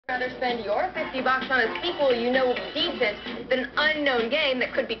rather spend your $50 on a sequel you know will be decent than an unknown game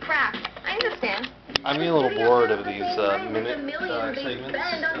that could be crap. I understand. I'm getting a little bored of these minute segments,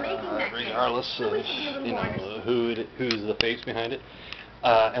 regardless of who's the face behind it.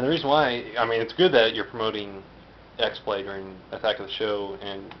 And the reason why, I mean, it's good that you're promoting X-Play during Attack of the Show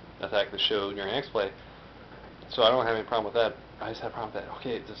and Attack of the Show during X-Play. So I don't have any problem with that. I just have a problem with that.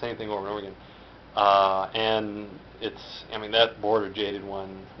 Okay, it's the same thing over and over again. And it's, I mean, that bored or Jaded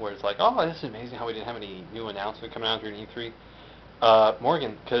one where it's like, oh, this is amazing how we didn't have any new announcement coming out during E3.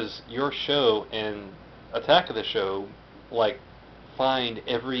 Morgan, because your show and Attack of the Show, like, find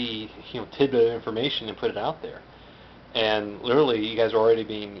every, tidbit of information and put it out there. And literally, you guys are already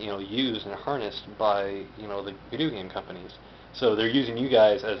being, used and harnessed by, the video game companies. So they're using you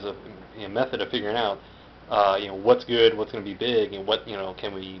guys as a method of figuring out what's good, what's going to be big, and what,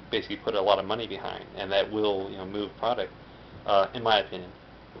 can we basically put a lot of money behind, and that will, move product, in my opinion.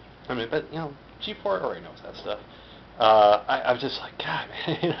 I mean, but, G4 already knows that stuff. I was just like, God,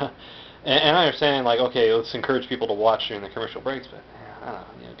 man, and I understand, like, okay, let's encourage people to watch during the commercial breaks, but, I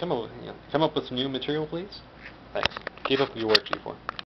don't know, come up with some new material, please. Thanks. Keep up with your work, G4.